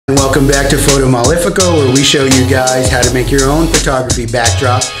Welcome back to Photo Malefico, where we show you guys how to make your own photography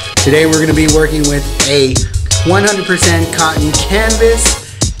backdrop. Today we're going to be working with a 100% cotton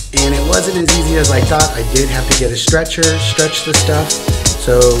canvas, and it wasn't as easy as I thought. I did have to get a stretcher, stretch the stuff.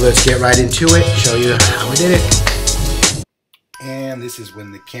 So let's get right into it, show you how I did it. And this is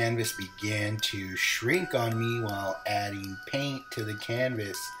when the canvas began to shrink on me while adding paint to the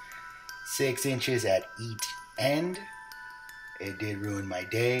canvas. 6 inches at each end. It did ruin my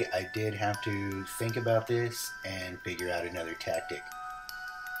day. I did have to think about this and figure out another tactic.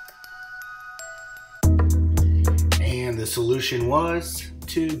 And the solution was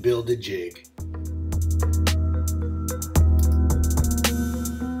to build a jig.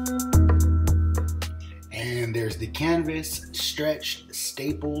 And there's the canvas, stretched,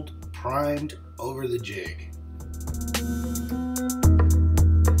 stapled, primed over the jig.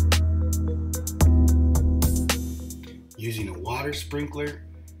 Using a water sprinkler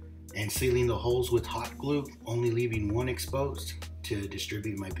and sealing the holes with hot glue, only leaving one exposed to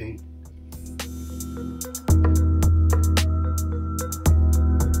distribute my paint.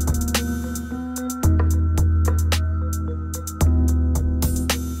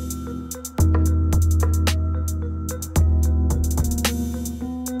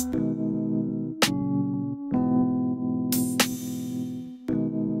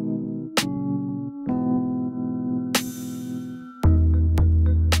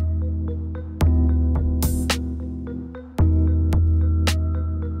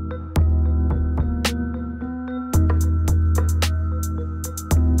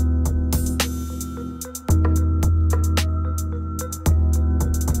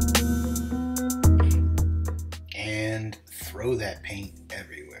 Throw that paint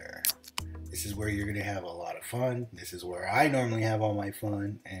everywhere. This is where you're going to have a lot of fun. This is where I normally have all my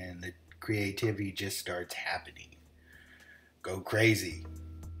fun, and the creativity just starts happening. Go crazy.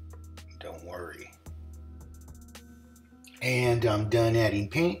 Don't worry. And I'm done adding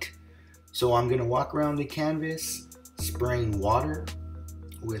paint, so I'm going to walk around the canvas spraying water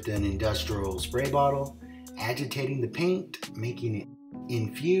with an industrial spray bottle, agitating the paint, making it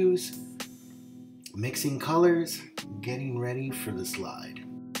infuse, mixing colors, getting ready for the slide.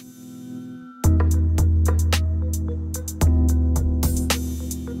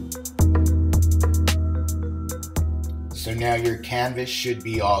 So now your canvas should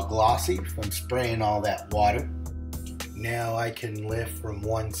be all glossy from spraying all that water. Now I can lift from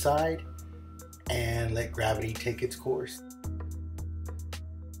one side and let gravity take its course.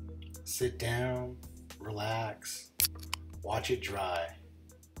 Sit down, relax, watch it dry.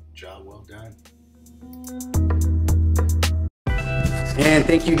 Job well done. And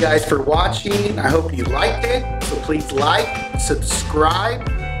thank you guys for watching. I hope you liked it. So please like, subscribe,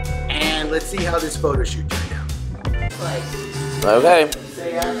 and let's see how this photo shoot turned out. Okay.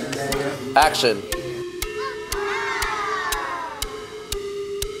 Say action, Daniel. Action.